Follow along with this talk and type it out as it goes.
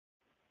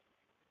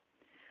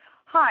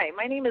Hi,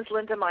 my name is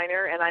Linda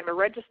Miner, and I'm a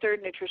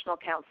registered nutritional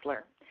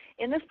counselor.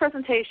 In this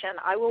presentation,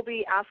 I will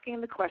be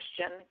asking the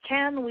question,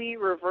 can we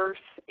reverse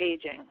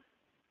aging?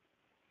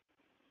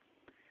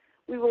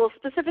 We will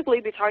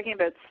specifically be talking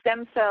about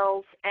stem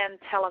cells and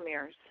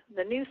telomeres,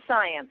 the new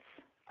science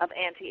of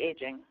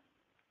anti-aging.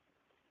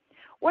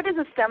 What is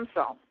a stem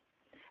cell?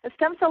 A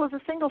stem cell is a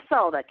single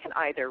cell that can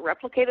either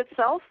replicate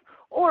itself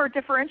or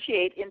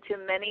differentiate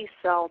into many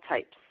cell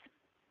types.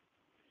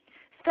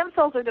 Stem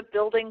cells are the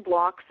building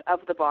blocks of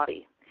the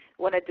body.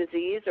 When a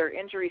disease or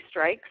injury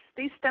strikes,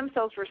 these stem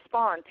cells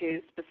respond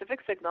to specific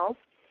signals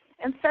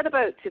and set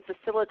about to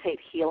facilitate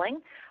healing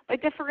by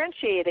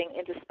differentiating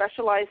into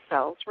specialized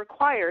cells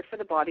required for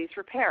the body's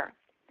repair.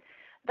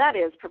 That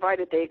is,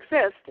 provided they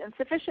exist in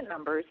sufficient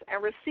numbers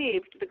and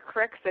received the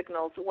correct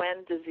signals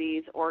when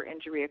disease or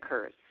injury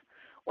occurs.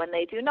 When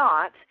they do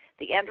not,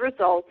 the end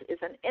result is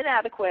an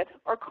inadequate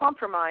or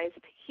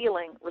compromised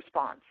healing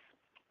response.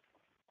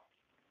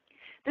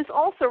 This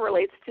also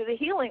relates to the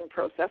healing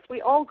process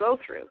we all go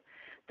through.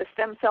 The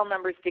stem cell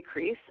numbers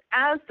decrease,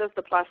 as does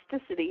the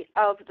plasticity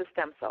of the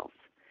stem cells.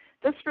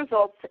 This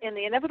results in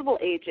the inevitable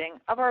aging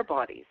of our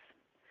bodies.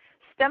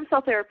 Stem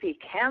cell therapy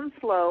can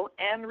slow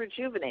and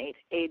rejuvenate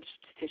aged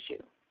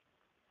tissue.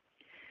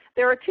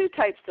 There are two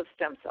types of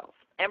stem cells,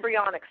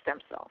 embryonic stem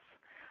cells.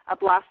 A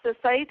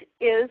blastocyte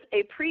is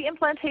a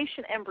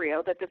pre-implantation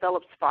embryo that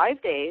develops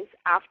 5 days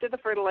after the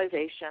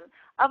fertilization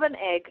of an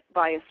egg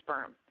by a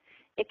sperm.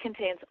 It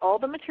contains all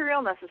the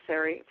material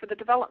necessary for the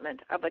development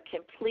of a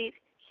complete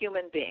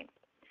human being.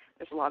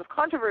 There's a lot of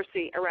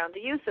controversy around the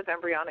use of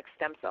embryonic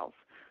stem cells,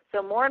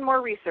 so more and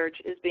more research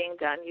is being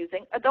done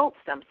using adult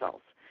stem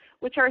cells,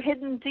 which are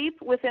hidden deep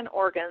within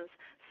organs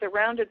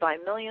surrounded by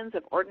millions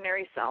of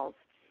ordinary cells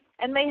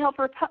and may help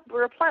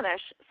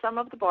replenish some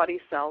of the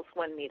body's cells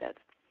when needed.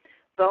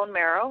 Bone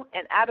marrow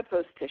and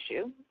adipose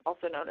tissue,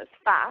 also known as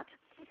fat,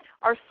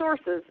 are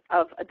sources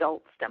of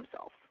adult stem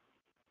cells.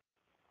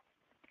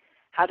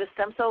 How do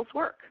stem cells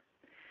work?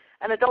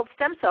 An adult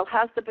stem cell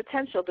has the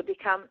potential to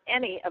become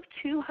any of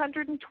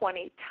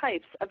 220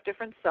 types of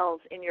different cells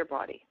in your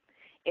body.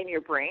 In your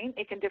brain,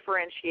 it can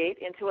differentiate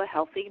into a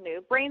healthy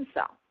new brain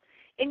cell.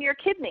 In your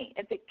kidney,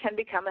 it can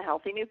become a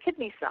healthy new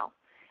kidney cell.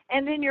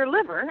 And in your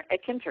liver,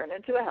 it can turn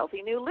into a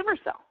healthy new liver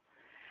cell.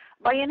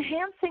 By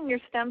enhancing your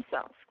stem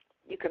cells,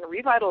 you can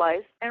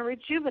revitalize and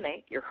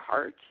rejuvenate your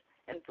heart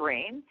and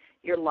brain,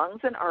 your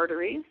lungs and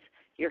arteries,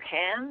 your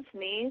hands,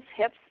 knees,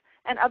 hips,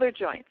 and other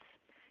joints,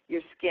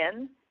 your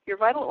skin, your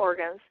vital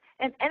organs,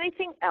 and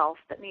anything else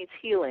that needs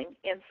healing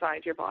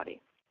inside your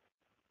body.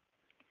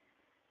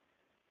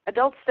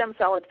 Adult stem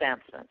cell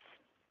advancements.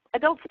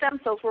 Adult stem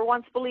cells were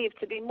once believed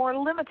to be more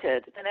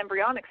limited than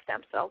embryonic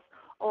stem cells,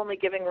 only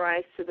giving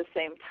rise to the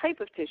same type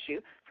of tissue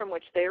from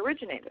which they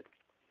originated.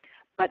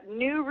 But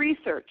new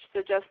research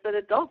suggests that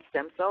adult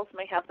stem cells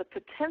may have the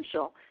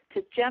potential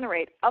to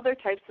generate other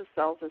types of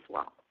cells as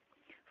well.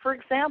 For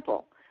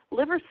example,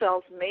 liver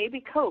cells may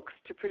be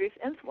coaxed to produce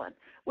insulin,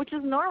 which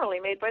is normally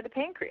made by the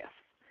pancreas.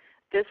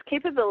 This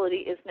capability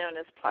is known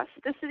as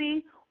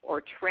plasticity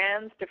or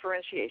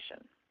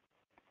transdifferentiation.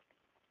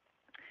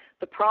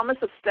 The promise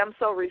of stem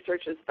cell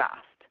research is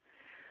vast.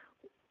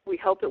 We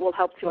hope it will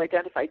help to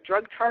identify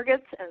drug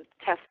targets and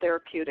test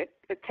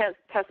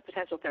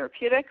potential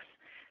therapeutics,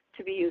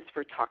 to be used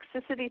for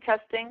toxicity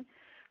testing,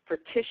 for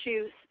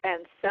tissues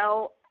and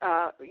cell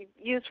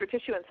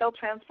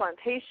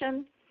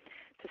transplantation,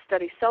 to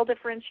study cell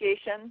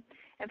differentiation,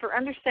 and for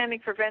understanding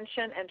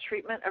prevention and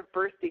treatment of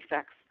birth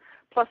defects,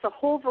 plus a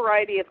whole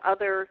variety of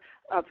other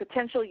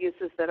potential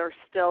uses that are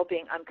still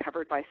being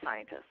uncovered by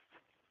scientists.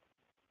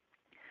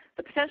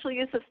 The potential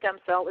use of stem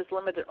cell is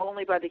limited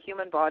only by the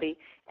human body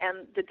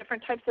and the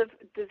different types of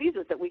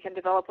diseases that we can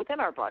develop within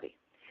our body.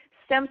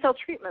 Stem cell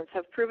treatments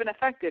have proven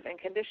effective in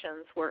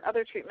conditions where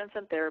other treatments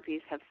and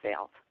therapies have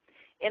failed.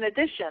 In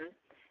addition,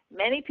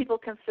 many people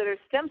consider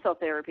stem cell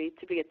therapy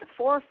to be at the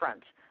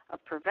forefront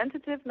of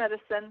preventative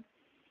medicine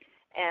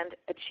and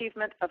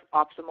achievement of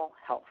optimal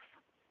health.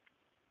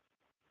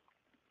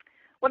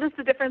 What is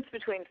the difference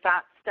between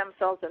fat stem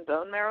cells and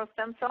bone marrow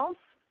stem cells?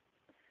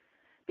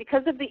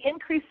 Because of the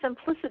increased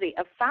simplicity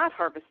of fat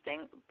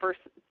harvesting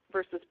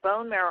versus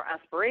bone marrow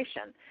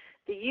aspiration,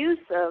 the use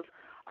of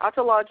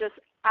autologous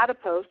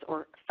adipose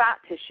or fat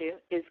tissue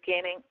is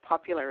gaining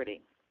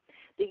popularity.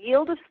 The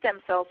yield of stem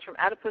cells from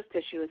adipose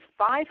tissue is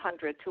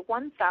 500 to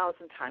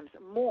 1,000 times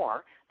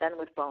more than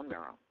with bone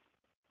marrow.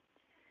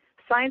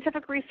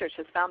 Scientific research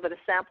has found that a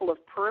sample of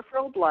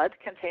peripheral blood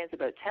contains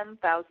about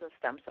 10,000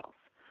 stem cells.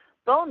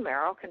 Bone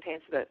marrow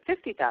contains about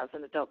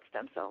 50,000 adult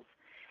stem cells,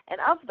 and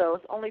of those,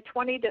 only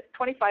 25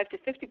 to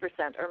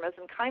 50% are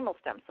mesenchymal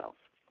stem cells.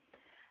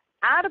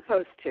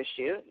 Adipose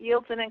tissue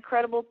yields an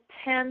incredible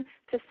 10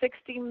 to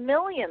 60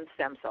 million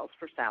stem cells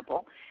per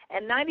sample,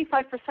 and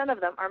 95% of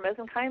them are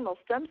mesenchymal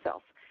stem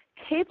cells,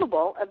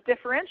 capable of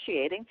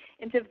differentiating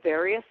into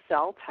various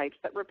cell types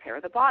that repair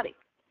the body.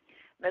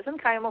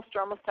 Mesenchymal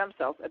stromal stem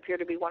cells appear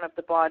to be one of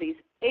the body's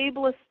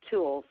ablest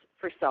tools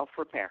for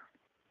self-repair.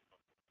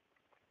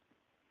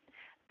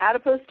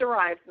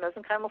 Adipose-derived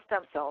mesenchymal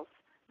stem cells,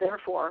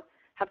 therefore,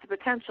 have the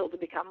potential to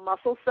become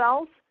muscle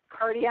cells,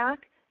 cardiac,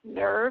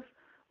 nerve,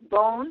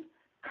 bone,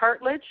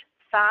 cartilage,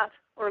 fat,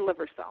 or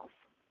liver cells.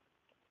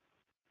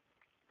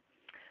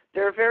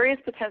 There are various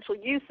potential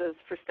uses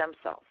for stem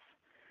cells: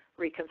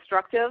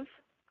 reconstructive,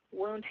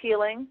 wound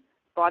healing,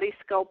 body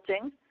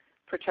sculpting,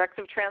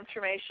 protective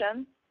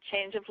transformation,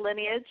 change of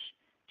lineage,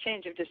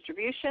 change of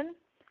distribution,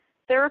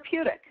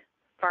 therapeutic,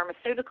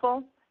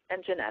 pharmaceutical,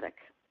 and genetic.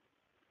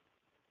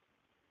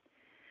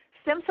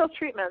 Stem cell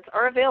treatments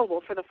are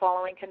available for the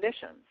following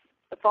conditions.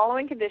 The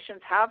following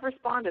conditions have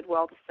responded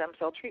well to stem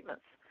cell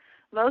treatments.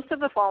 Most of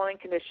the following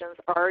conditions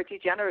are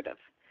degenerative.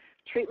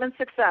 Treatment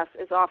success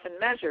is often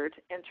measured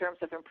in terms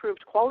of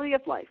improved quality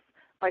of life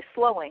by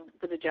slowing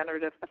the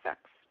degenerative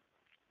effects.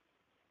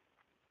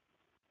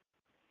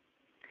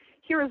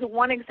 Here is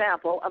one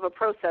example of a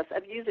process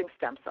of using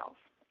stem cells.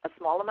 A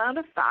small amount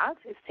of fat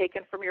is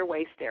taken from your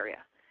waist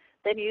area.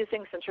 Then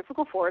using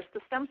centrifugal force,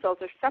 the stem cells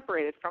are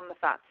separated from the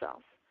fat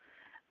cells.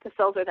 The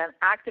cells are then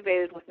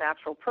activated with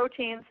natural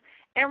proteins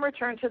and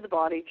returned to the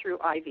body through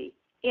IV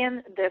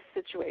in this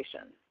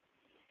situation.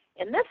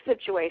 In this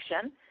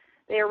situation,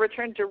 they are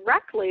returned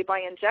directly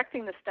by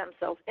injecting the stem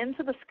cells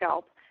into the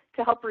scalp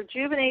to help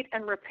rejuvenate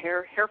and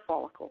repair hair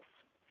follicles.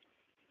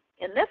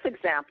 In this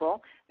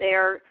example,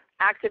 the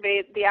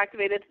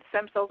activated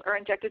stem cells are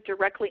injected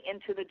directly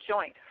into the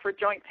joint for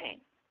joint pain.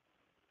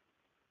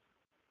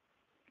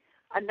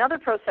 Another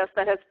process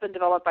that has been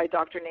developed by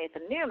Dr.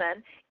 Nathan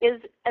Newman is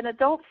an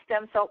adult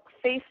stem cell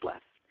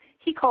facelift.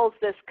 He calls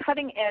this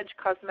cutting-edge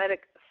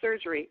cosmetic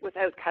surgery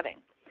without cutting.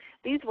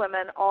 These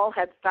women all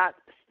had fat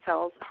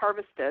cells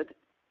harvested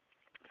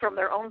from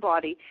their own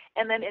body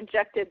and then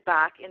injected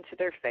back into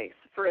their face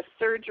for a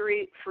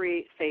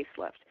surgery-free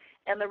facelift,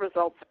 and the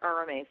results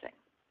are amazing.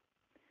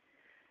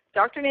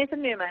 Dr.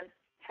 Nathan Newman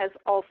has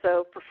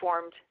also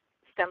performed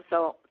stem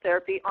cell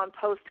therapy on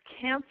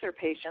post-cancer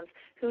patients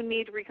who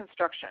need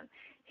reconstruction.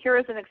 Here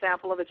is an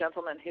example of a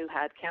gentleman who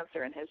had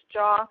cancer in his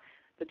jaw.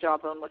 The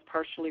jawbone was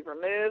partially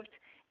removed,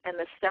 and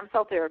the stem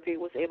cell therapy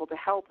was able to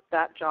help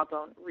that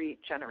jawbone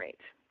regenerate.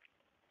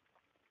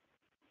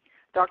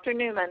 Dr.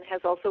 Newman has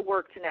also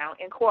worked now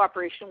in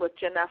cooperation with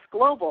Jeunesse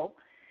Global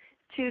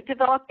to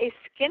develop a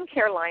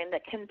skincare line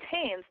that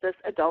contains this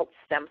adult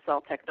stem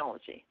cell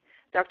technology.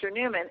 Dr.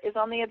 Newman is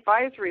on the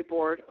advisory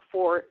board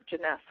for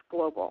Jeunesse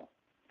Global.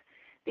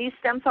 These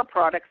stem cell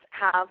products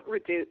have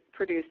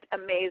produced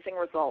amazing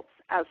results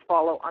as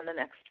follow on the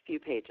next few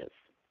pages.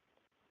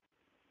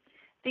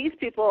 These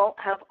people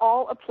have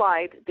all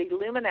applied the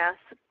Luminesce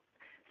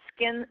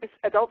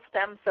adult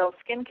stem cell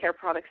skincare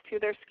products to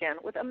their skin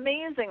with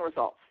amazing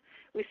results.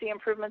 We see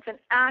improvements in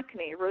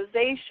acne,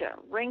 rosacea,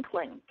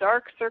 wrinkling,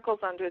 dark circles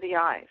under the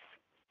eyes,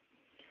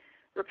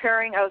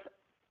 repairing of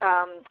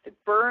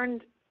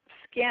burned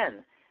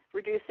skin,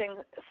 reducing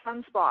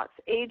sunspots,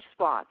 age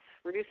spots,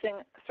 reducing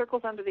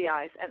circles under the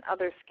eyes, and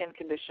other skin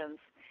conditions.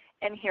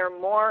 And here are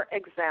more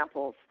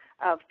examples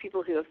of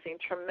people who have seen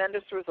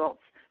tremendous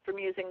results from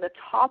using the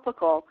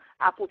topical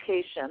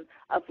application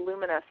of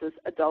Luminesce's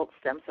adult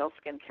stem cell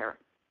skincare.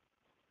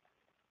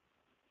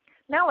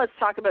 Now let's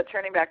talk about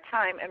turning back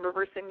time and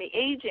reversing the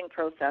aging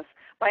process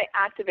by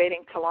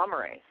activating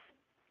telomerase.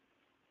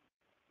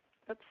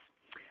 That's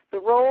the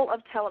role of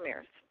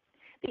telomeres.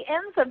 The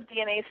ends of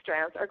DNA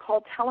strands are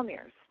called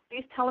telomeres.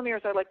 These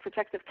telomeres are like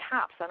protective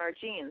caps on our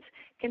genes,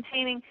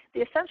 containing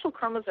the essential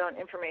chromosome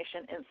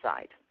information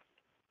inside.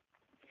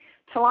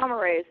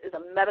 Telomerase is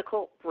a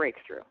medical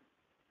breakthrough.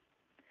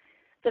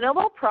 The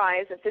Nobel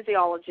Prize in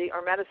Physiology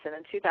or Medicine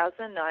in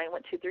 2009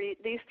 went to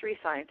these three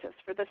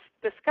scientists for the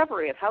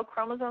discovery of how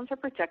chromosomes are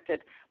protected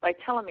by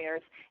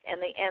telomeres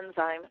and the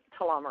enzyme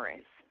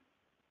telomerase.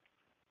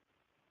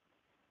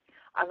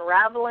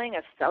 Unraveling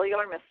a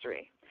cellular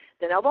mystery.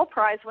 The Nobel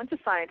Prize went to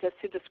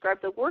scientists who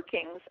described the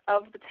workings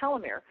of the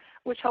telomere,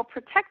 which help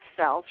protect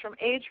cells from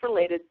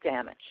age-related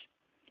damage.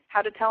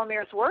 How do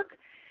telomeres work?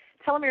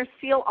 Telomeres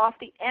seal off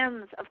the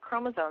ends of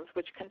chromosomes,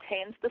 which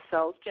contains the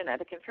cell's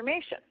genetic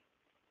information.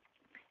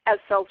 As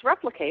cells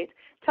replicate,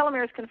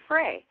 telomeres can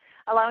fray,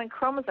 allowing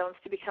chromosomes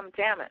to become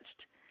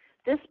damaged.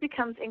 This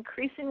becomes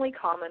increasingly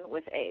common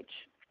with age.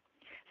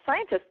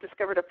 Scientists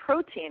discovered a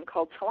protein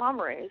called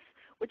telomerase,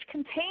 which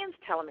contains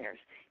telomeres,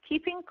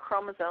 keeping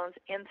chromosomes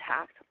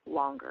intact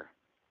longer.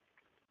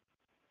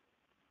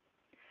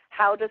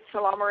 How does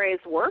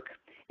telomerase work?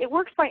 It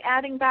works by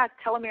adding back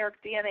telomeric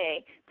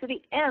DNA to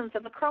the ends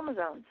of the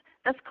chromosomes,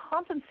 thus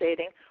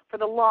compensating for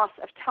the loss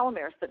of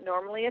telomeres that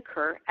normally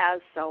occur as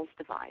cells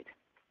divide.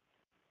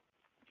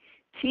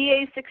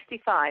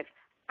 TA65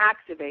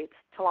 activates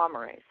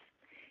telomerase.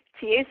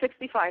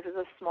 TA65 is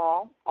a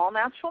small,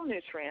 all-natural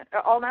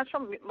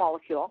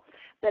molecule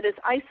that is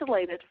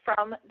isolated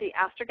from the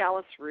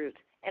astragalus root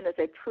and is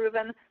a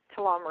proven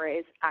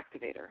telomerase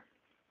activator.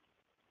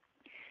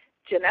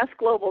 Jeunesse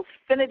Global's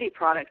Finity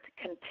product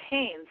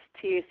contains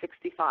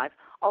TA65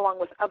 along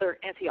with other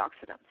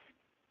antioxidants.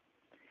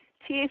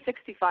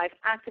 TA65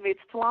 activates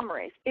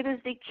telomerase. It is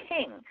the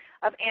king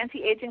of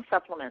anti-aging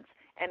supplements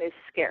and is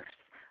scarce.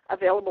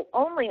 available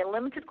only in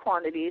limited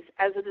quantities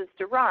as it is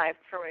derived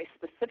from a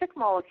specific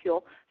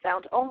molecule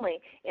found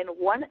only in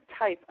one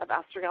type of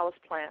astragalus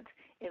plant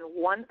in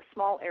one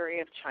small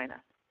area of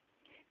China.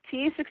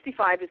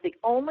 TA65 is the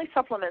only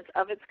supplement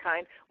of its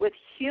kind with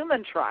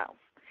human trials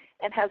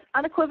and has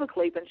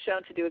unequivocally been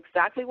shown to do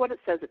exactly what it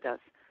says it does,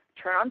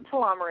 turn on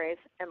telomerase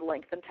and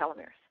lengthen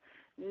telomeres.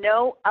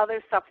 No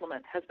other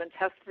supplement has been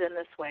tested in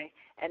this way,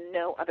 and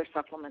no other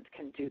supplement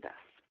can do this.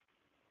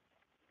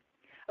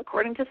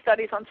 According to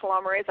studies on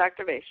telomerase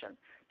activation,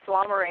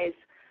 telomerase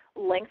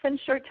lengthens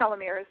short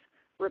telomeres,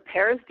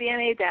 repairs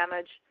DNA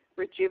damage,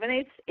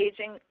 rejuvenates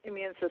aging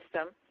immune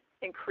system,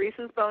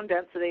 increases bone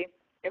density,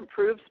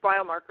 improves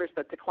biomarkers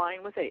that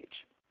decline with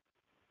age.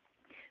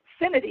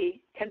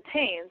 Finity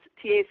contains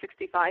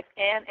TA65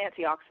 and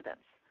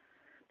antioxidants.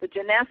 The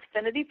Jeunesse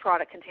Finity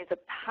product contains a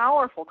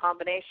powerful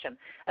combination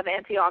of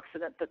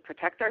antioxidants that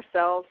protect our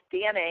cells,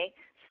 DNA,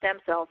 stem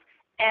cells,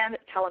 and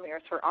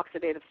telomeres for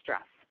oxidative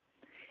stress.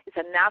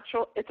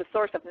 It's a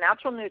source of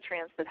natural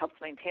nutrients that helps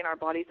maintain our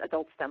body's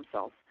adult stem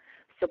cells,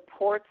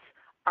 supports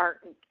our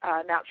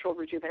natural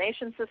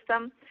rejuvenation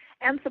system,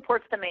 and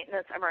supports the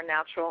maintenance of our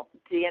natural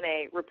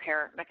DNA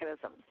repair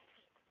mechanisms.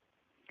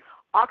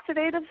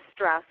 Oxidative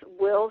stress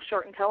will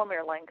shorten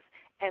telomere length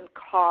and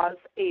cause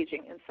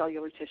aging in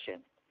cellular tissue.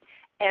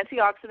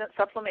 Antioxidant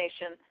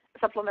supplementation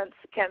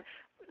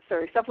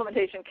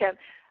can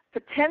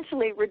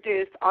potentially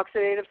reduce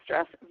oxidative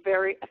stress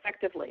very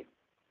effectively,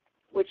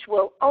 which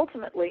will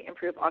ultimately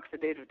improve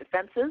oxidative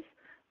defenses,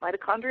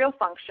 mitochondrial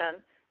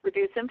function,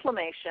 reduce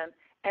inflammation,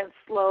 and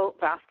slow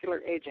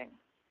vascular aging.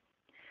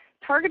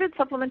 Targeted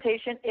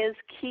supplementation is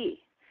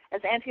key,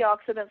 as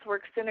antioxidants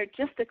work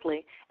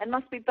synergistically and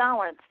must be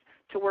balanced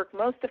to work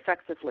most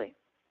effectively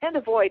and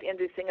avoid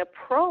inducing a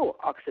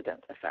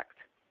pro-oxidant effect.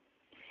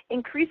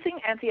 Increasing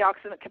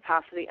antioxidant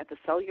capacity at the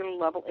cellular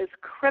level is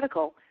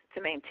critical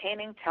to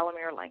maintaining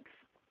telomere length.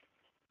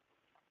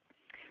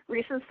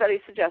 Recent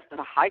studies suggest that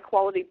a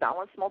high-quality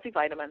balanced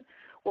multivitamin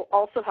will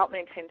also help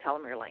maintain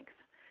telomere length.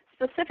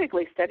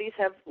 Specifically, studies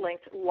have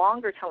linked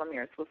longer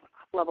telomeres with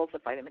levels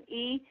of vitamin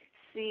E,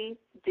 C,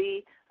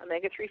 D,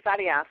 omega-3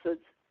 fatty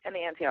acids, and the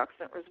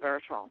antioxidant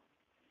resveratrol.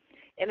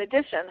 In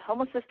addition,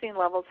 homocysteine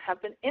levels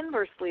have been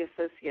inversely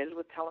associated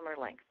with telomere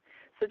length,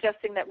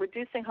 suggesting that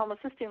reducing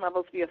homocysteine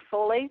levels via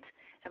folate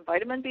and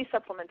vitamin B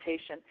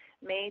supplementation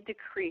may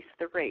decrease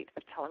the rate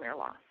of telomere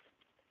loss.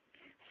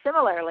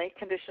 Similarly,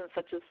 conditions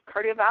such as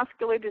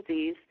cardiovascular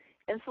disease,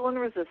 insulin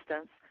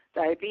resistance,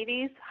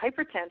 diabetes,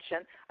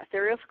 hypertension,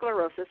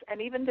 atherosclerosis,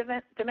 and even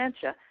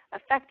dementia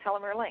affect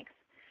telomere length.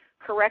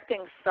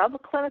 Correcting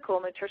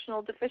subclinical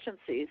nutritional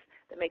deficiencies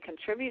that may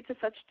contribute to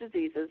such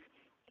diseases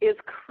is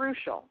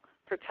crucial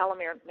for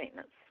telomere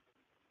maintenance.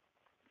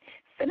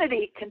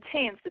 Finity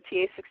contains the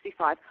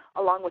TA65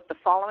 along with the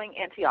following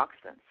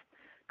antioxidants: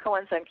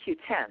 coenzyme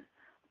Q10,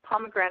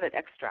 pomegranate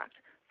extract,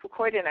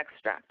 fucoidan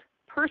extract,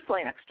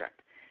 purslane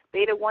extract,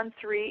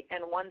 beta-1,3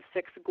 and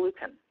 1,6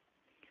 glucan,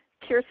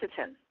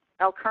 quercetin,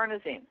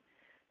 L-carnosine,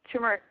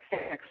 turmeric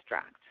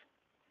extract,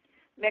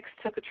 mixed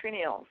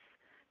tocotrienols,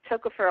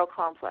 tocopherol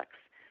complex,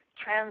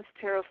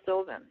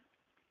 trans-pterostilbin,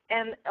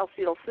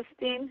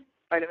 N-acetylcysteine,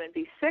 vitamin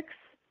B6,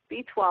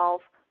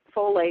 B12,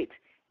 folate,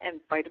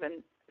 and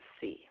vitamin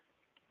C.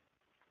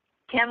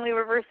 Can we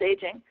reverse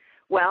aging?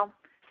 Well,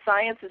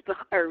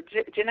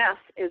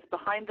 Jeunesse is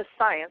behind the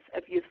science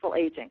of youthful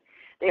aging.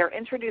 They are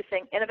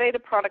introducing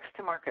innovative products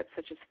to market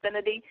such as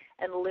Finity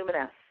and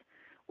Luminous,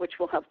 which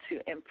will help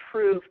to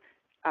improve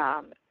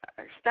our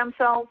stem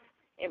cells,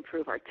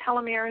 improve our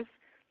telomeres,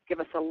 give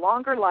us a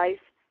longer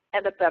life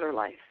and a better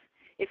life.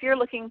 If you're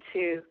looking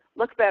to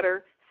look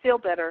better, feel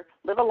better,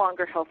 live a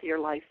longer, healthier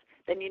life,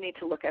 then you need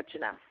to look at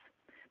Jeunesse.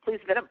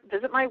 Please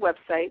visit my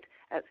website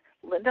at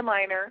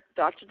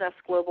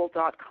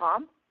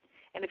lindaminer.jeunesseglobal.com.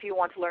 And if you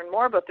want to learn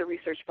more about the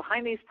research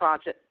behind these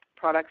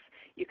products,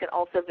 you can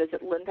also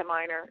visit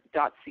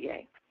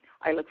lindaminer.ca.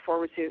 I look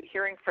forward to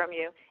hearing from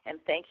you, and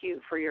thank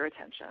you for your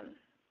attention.